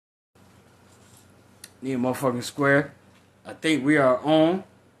Need a motherfucking square. I think we are on.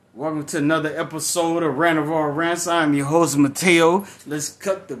 Welcome to another episode of Rants. I'm your host, Mateo. Let's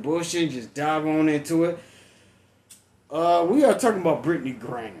cut the bullshit and just dive on into it. We are talking about Brittany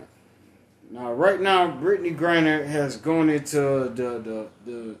Griner. Now, right now, Brittany Griner has gone into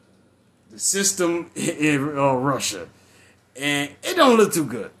the system in Russia. And it don't look too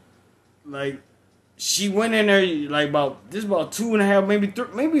good. Like, she went in there like about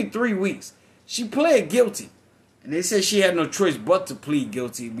 2.5, maybe 3 weeks. She pled guilty. And they said she had no choice but to plead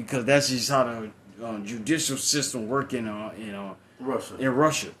guilty because that's just how the judicial system works in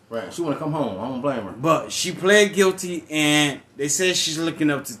Russia. Right. She want to come home. I don't blame her. But she pled guilty, and they said she's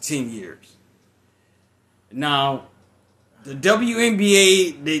looking up to 10 years. Now, the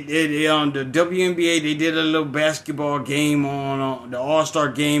WNBA, they did a little basketball game on the All-Star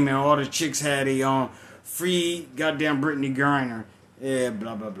game, and all the chicks had a free goddamn Brittany Griner. Yeah,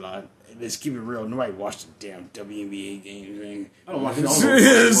 blah blah blah. Let's keep it real. Nobody watched the damn WNBA games, man. I don't watch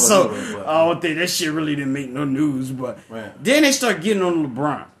it. So I don't think that shit really didn't make no news. But then they start getting on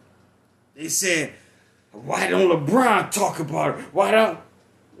LeBron. They said, "Why don't LeBron talk about it? Why don't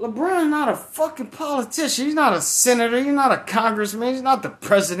LeBron not a fucking politician? He's not a senator. He's not a congressman. He's not the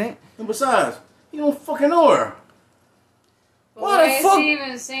president. And besides, he don't fucking know her. Why the fuck? Why is he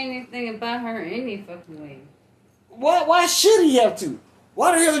even saying anything about her any fucking way? Why should he have to?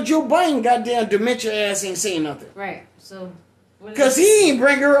 Why the hell Joe Biden goddamn dementia ass ain't saying nothing? Right, so... Because he ain't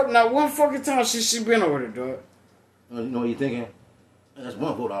bring her up not one fucking time since she been over there, dog. You know what you're thinking? That's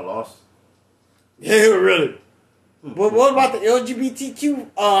one vote I lost. Yeah, really. But what about the LGBTQ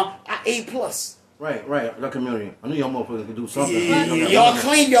A+? Right, that community. I knew y'all motherfuckers could do something. Y'all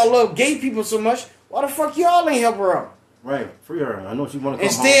claim y'all love gay people so much. Why the fuck y'all ain't help her out? Right, free her. I know she want to come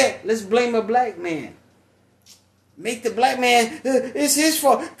Instead, home. let's blame a black man. Make the black man, it's his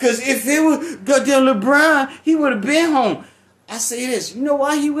fault. Because if it was goddamn LeBron, he would have been home. I say this, you know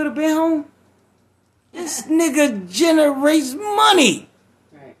why he would have been home? This nigga generates money.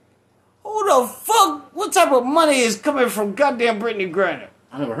 Right. Who the fuck, what type of money is coming from goddamn Brittany Griner?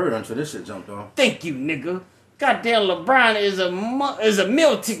 I never heard until this shit jumped off. Thank you, nigga. Goddamn LeBron is a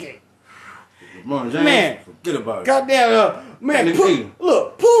meal ticket. LeBron James, man, forget about it. Goddamn,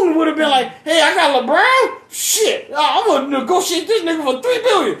 look, Putin would have been like, hey, I got LeBron? Shit, I'm going to negotiate this nigga for $3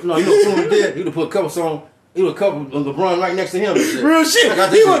 billion. No, you know Putin did? He would have put a couple songs. He would have couple LeBron right next to him. And shit. Real shit.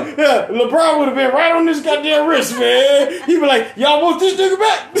 LeBron would have been right on this goddamn wrist, man. He'd be like, y'all want this nigga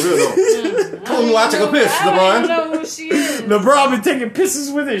back? Real though. Told me I take a piss, LeBron. I don't know who she is. LeBron been taking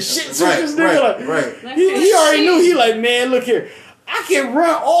pisses with his shit. Right. He already knew. He like, man, look here. I can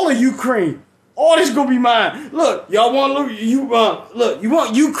run all of Ukraine. All this gonna be mine. Look, y'all want you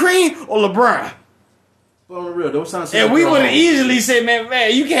want Ukraine or LeBron? But on the real, those sounds. And we would have easily said,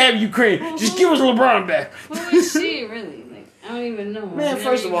 man, you can have Ukraine. Just give us LeBron back. Who is she really? Like, I don't even know. Man,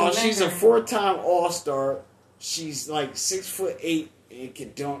 first of all, she's a 4-time All-Star. She's like 6'8" and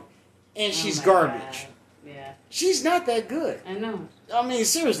can dunk, and she's garbage. God. Yeah, she's not that good. I know. I mean,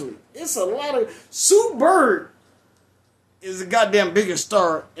 seriously, it's a lot of Sue Bird is a goddamn bigger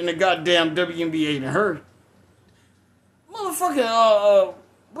star in the goddamn WNBA than her. Motherfucking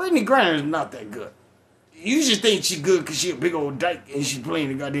Brittany Griner is not that good. You just think she good because she a big old dyke and she playing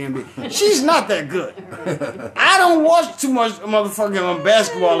the goddamn big. She's not that good. I don't watch too much motherfucking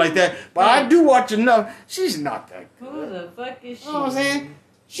basketball like that, but I do watch enough. She's not that good. Who the fuck is she? You know what I'm saying?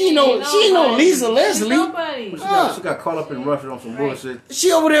 She know Lisa Leslie. Nobody. She got caught up in Russia on some bullshit.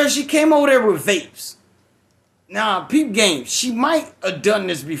 She came over there with vapes. Now, peep game, she might have done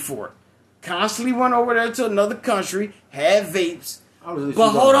this before. Constantly went over there to another country, had vapes. But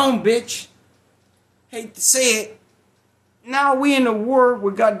hold on, bitch. Hate to say it. Now we in a war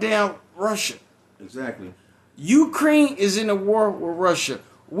with goddamn Russia. Exactly. Ukraine is in a war with Russia.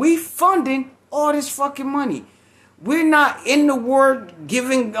 We funding all this fucking money. We're not in the war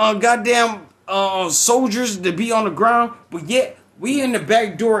giving goddamn soldiers to be on the ground, but yet we in the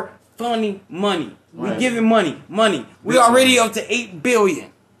back door funding money. We giving money. We already up to $8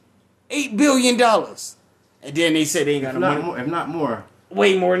 billion. $8 billion. And then they said they ain't got no money. If not more.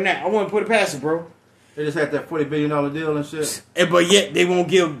 Way more than that. I want to put it past it, bro. They just had that $40 billion deal and shit. But yet they won't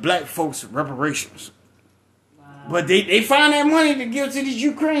give black folks reparations. Wow. But they find that money to give to these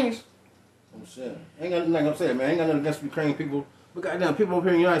Ukrainians. Oh shit. Ain't got nothing to say, man. Ain't got nothing against Ukrainian people. But goddamn, people over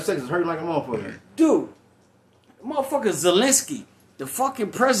here in the United States is hurting like a motherfucker. Dude, motherfucker Zelensky, the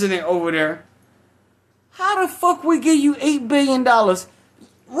fucking president over there. How the fuck we give you $8 billion?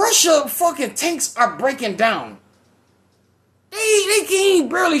 Russia fucking tanks are breaking down. They can't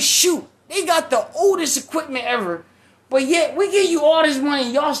barely shoot. They got the oldest equipment ever. But yet, we give you all this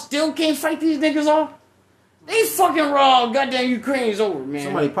money, y'all still can't fight these niggas off? They fucking raw goddamn Ukraine's over, man.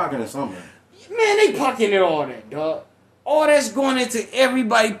 Somebody pocketing something. Man, they pocketing all that, dog. All that's going into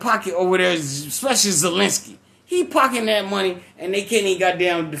everybody's pocket over there, especially Zelensky. He pocketing that money, and they can't even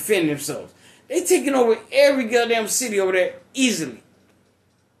goddamn defend themselves. They taking over every goddamn city over there easily.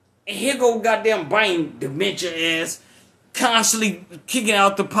 And here go goddamn Biden, dementia ass, constantly kicking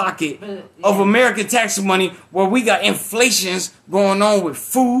out the pocket of American tax money where we got inflations going on with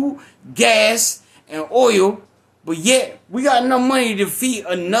food, gas, and oil, but yet we got enough money to feed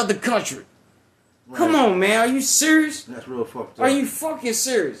another country. Right. Come on, man. Are you serious? That's real fucked up. Are you fucking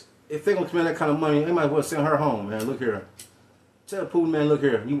serious? If they gonna spend that kind of money, they might as well send her home, man. Look here. Tell Putin, man, look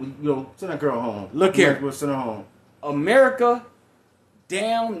here. You know, send that girl home. Look here. Might as well send her home. America,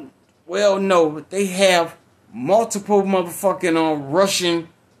 damn well no, they have multiple motherfucking Russian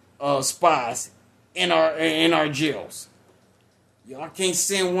spies in our jails. Y'all can't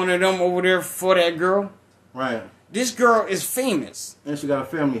send one of them over there for that girl. Right. This girl is famous. And she got a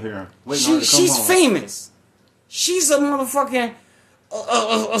family here. Waiting on her to come she's home. famous. She's a motherfucking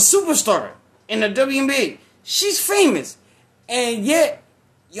a superstar in the WNBA. She's famous. And yet,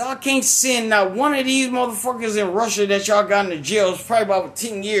 y'all can't send not one of these motherfuckers in Russia that y'all got in the jails probably about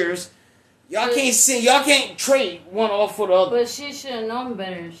 10 years. Y'all can't trade one off for the other. But she should have known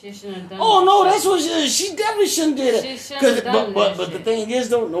better. She shouldn't have done it. Oh, no, that's what she definitely shouldn't do that. She shouldn't have done but that the thing is,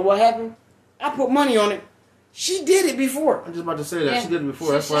 though, know what happened? I put money on it. She did it before. I'm just about to say that. Yeah. She did it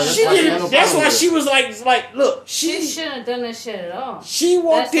before. That's She why. did it. That's why she was like, look, She shouldn't have done that shit at all. She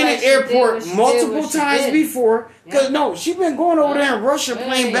walked in the airport multiple times before. Because, no, she been going over there in Russia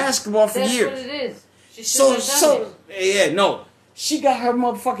playing basketball for years. That's what it is. She shouldn't have done it. Yeah, no. She got her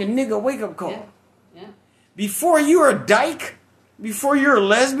motherfucking nigga wake-up call. Yeah. Before you're a dyke, before you're a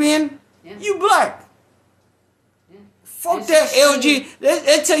lesbian, you black. Yeah. Fuck that LG.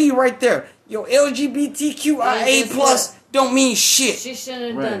 They tell you right there. Yo, LGBTQIA plus don't mean shit. She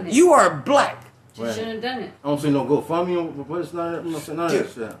shouldn't have done it. You are black. She shouldn't have done it. I don't see no GoFundMe. But it's not. None of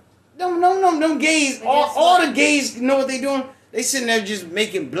that shit. Them gays. All the gays know what they doing. They sitting there just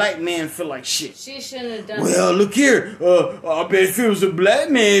making black men feel like shit. She shouldn't have done it. Well, look here. I bet if it was a black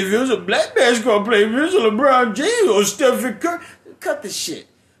man, if it was a black basketball player, if it was LeBron James or Stephen Curry, cut the shit.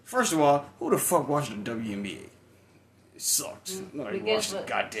 First of all, who the fuck watched the WNBA? It sucks. Nobody watched the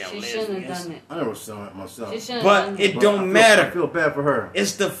goddamn lesbians. She shouldn't have done it. I never saw it myself. But it don't matter. I feel bad for her.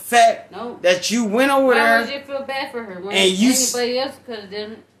 It's the fact that you went over there. Why would you feel bad for her? When and you anybody else could have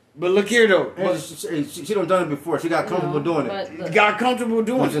done it. But look here though. She done done it before. She got comfortable doing it. Got comfortable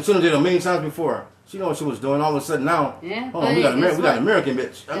doing it. She done did it many times before. She know what she was doing. All of a sudden now, we got American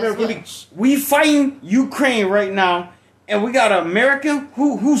bitch. American bitch. We fighting Ukraine right now, and we got an American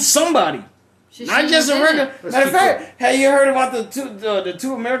who's somebody. Not just a regular. Matter of fact, have you heard about the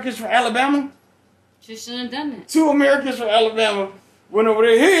two Americans from Alabama? She shouldn't have done it. 2 Americans from Alabama went over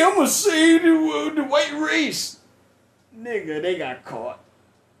there. Hey, I'm gonna save the white race. Nigga, they got caught.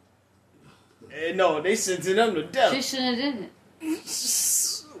 And no, they sent to them to death. She shouldn't have done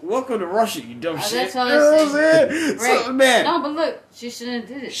it. Welcome to Russia, you dumb shit. That's all I said. Right. So, man. No, but look, she shouldn't have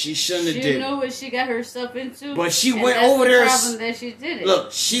did it. She shouldn't have did it. She knew what she got herself into. But she went over there. That's the problem that she did it.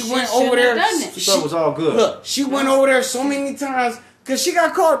 Look, she went over there. She thought it was all good. Look, she went over there so many times because she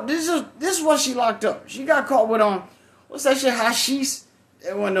got caught. This is what she locked up. She got caught with what's that shit? Hashish.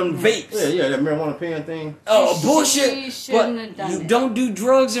 That one of them vapes. Yeah, that marijuana pen thing. Oh, bullshit. But you don't do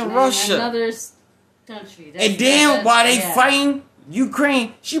drugs in Russia. Another country. And then while they fighting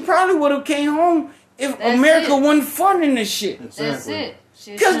Ukraine, she probably would have came home if America wasn't funding this shit. Exactly. That's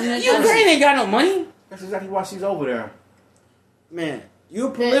it. Because Ukraine ain't got no money. That's exactly why she's over there. Man, you're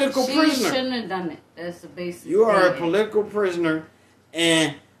a political prisoner. She shouldn't have done it. That's the basic. You are a political prisoner,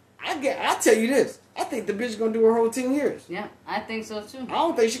 and I tell you this. I think the bitch gonna do her whole 10 years. Yeah, I think so too. I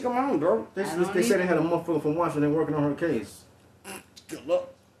don't think she come home, bro. They said they had a motherfucker from Washington working on her case. Good luck.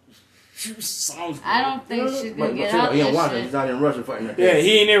 Sounds good. I don't think she's gonna get out. He in Washington. He's not in Russia fighting that case. Yeah,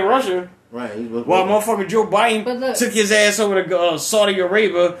 he ain't in Russia. Right. While motherfucker Joe Biden took his ass over to Saudi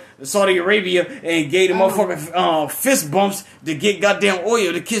Arabia, and gave the motherfucker fist bumps to get goddamn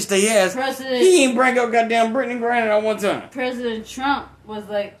oil to kiss their ass. He ain't bring up goddamn Brittany Griner at one time. President Trump was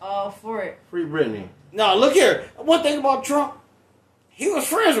like all for it. Free Brittany. Now look here. One thing about Trump, he was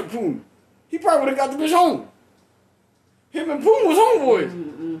friends with Putin. He probably would have got the bitch home. Him and Putin was homeboys.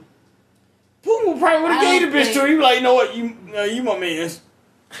 Mm-mm. Putin probably would have gave the bitch to him. He was like, you know what, you my man.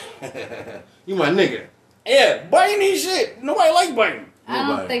 You my nigga. Yeah, Biden ain't shit. Nobody like Biden. I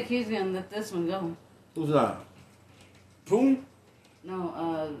don't think he's gonna let this one go. Who's not? Putin?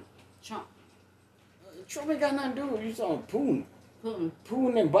 No, Trump. Trump ain't got nothing to do with you talking Putin. Putin.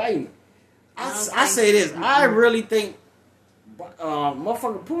 Putin and Biden. I say this. I really think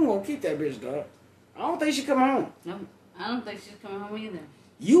motherfucker Poon gonna keep that bitch, dog. I don't think she coming home. No, I don't think she's coming home either.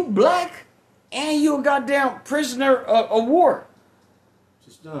 You black and you a goddamn prisoner of war.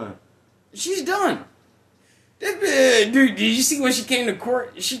 She's done. She's done. Dude, did you see when she came to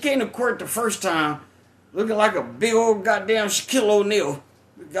court? She came to court the first time looking like a big old goddamn Shaquille O'Neal.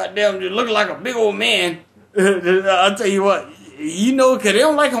 Goddamn, looking like a big old man. I'll tell you what. You know, because they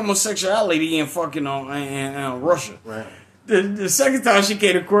don't like homosexuality in fucking in Russia. Right. The second time she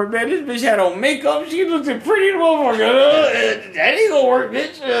came to court, man, this bitch had on makeup. She looked pretty motherfucker. That ain't gonna work,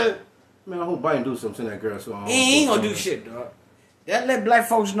 bitch. Man, I hope Biden do something to that girl. So He ain't gonna do shit, dog. That let black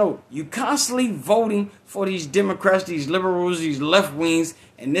folks know you constantly voting for these Democrats, these liberals, these left wings,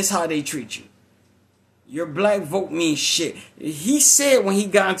 and this how they treat you. Your black vote means shit. He said when he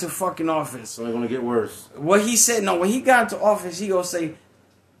got into fucking office. So it's gonna get worse. What he said, no, when he got into office, he gonna say,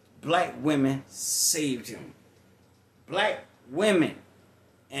 black women saved him. Black women.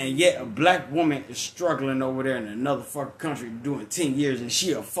 And yet a black woman is struggling over there in another fucking country doing 10 years and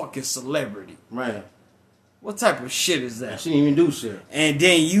she a fucking celebrity. Right. What type of shit is that? She didn't even do shit. And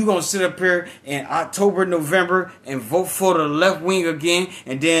then you gonna sit up here in October, November and vote for the left wing again,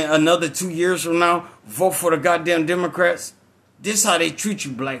 and then another 2 years from now, vote for the goddamn Democrats? This how they treat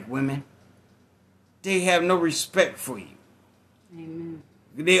you, black women. They have no respect for you. Amen.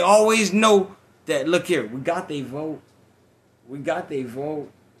 They always know that, look here, we got their vote. We got their vote.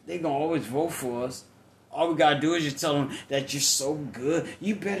 They gonna always vote for us. All we gotta do is just tell them that you're so good.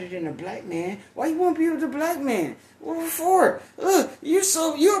 You better than a black man. Why you wanna be with a black man? What for?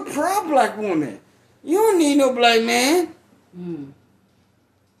 You're a proud black woman. You don't need no black man.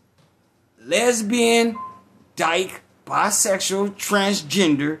 Lesbian, dyke, bisexual,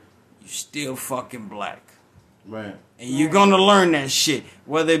 transgender, you still fucking black. Right. And you're gonna learn that shit.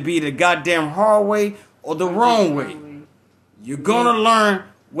 Whether it be the goddamn hard way or the wrong way. You're gonna learn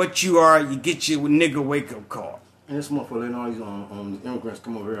what you are. You get your nigga wake up call. And this motherfucker letting all these immigrants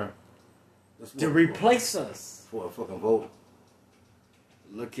come over here. To replace us. For a fucking vote.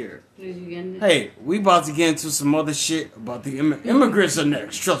 Look here. Did you get it? Hey, we about to get into some other shit about the immigrants are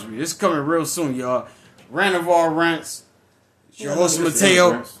next. Trust me, it's coming real soon, y'all. Rant of all rants. It's your host,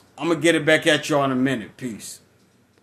 Mateo. I'm gonna get it back at y'all in a minute. Peace.